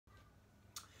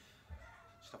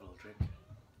Let's have a little drink.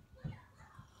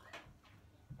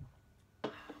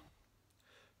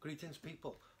 Greetings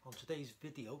people, on today's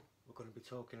video we're going to be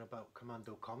talking about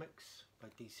Commando Comics by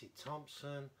DC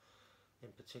Thompson, in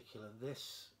particular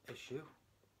this issue,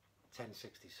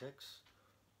 1066,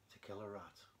 To Kill a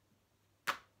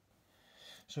Rat.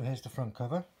 So here's the front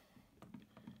cover.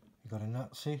 You've got a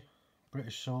Nazi,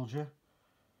 British soldier.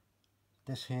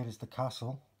 This here is the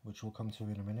castle, which we'll come to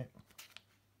in a minute.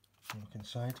 Look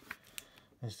inside.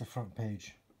 There's the front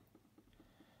page.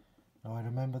 Now I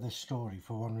remember this story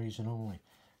for one reason only.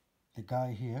 The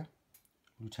guy here,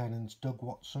 Lieutenant Doug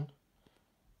Watson,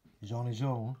 is on his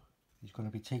own. He's going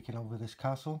to be taking over this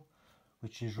castle,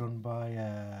 which is run by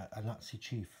a Nazi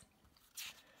chief.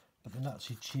 But the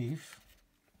Nazi chief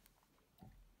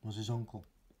was his uncle.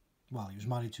 Well, he was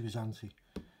married to his auntie.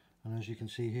 And as you can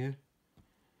see here,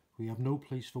 we have no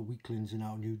place for weaklings in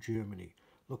our new Germany.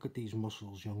 Look at these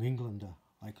muscles, young Englander.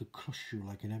 I could crush you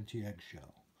like an empty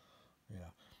eggshell. Yeah.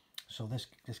 So this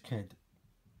kid,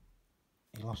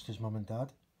 he lost his mum and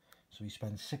dad. So he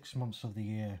spends 6 months of the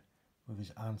year with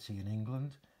his auntie in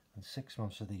England and 6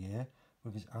 months of the year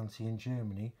with his auntie in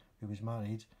Germany, who is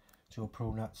married to a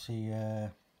pro-Nazi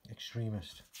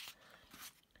extremist.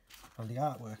 And the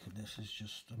artwork in this is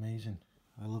just amazing.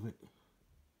 I love it.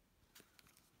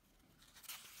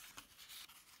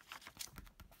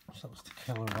 So that was To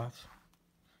Kill a Rat.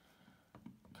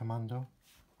 Commando.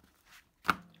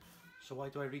 So why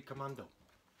do I read Commando?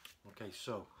 Okay,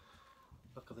 so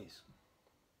look at these.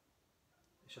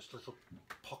 It's just little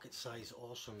pocket-sized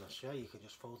awesomeness. Yeah, you can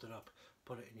just fold it up,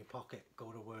 put it in your pocket,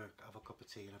 go to work, have a cup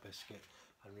of tea and a biscuit,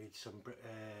 and read some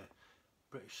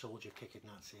British soldier kicking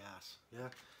Nazi ass. Yeah,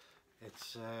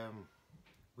 it's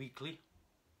weekly.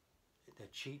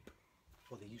 They're cheap.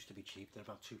 Well, they used to be cheap. They're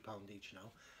about £2 each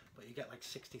now. But you get like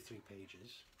 63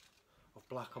 pages of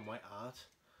black and white art.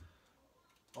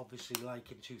 Obviously,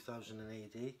 like in 2000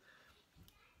 AD,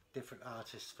 different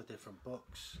artists for different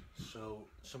books, so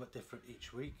some are different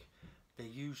each week. They're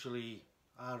usually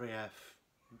RAF,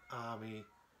 Army,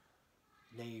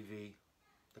 Navy,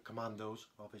 the Commandos,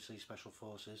 obviously Special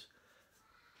Forces,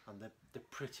 and they're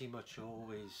pretty much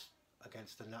always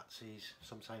against the Nazis,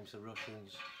 sometimes the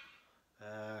Russians.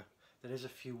 There is a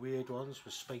few weird ones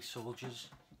with space soldiers,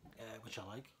 which I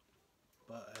like,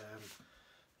 but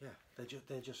yeah,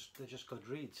 they're just good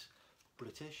reads.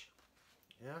 British,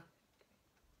 yeah.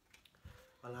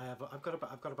 And I've got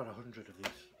about 100 of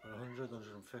these, 100,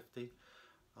 150,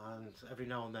 and every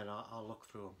now and then I'll look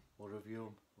through them, we'll review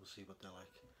them, we'll see what they're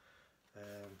like.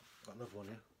 Got another one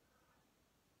here.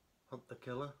 Hunt the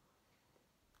Killer.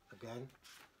 Again,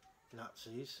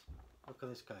 Nazis. Look at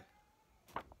this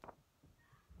guy.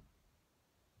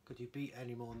 Could you beat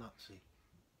any more Nazi?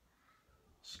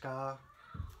 Scar,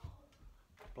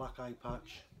 black eye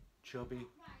patch, chubby,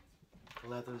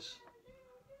 leathers.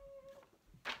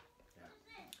 Yeah.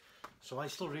 So I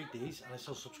still read these and I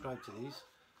still subscribe to these.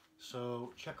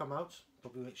 So check them out.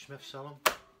 WH Smith sell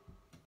them.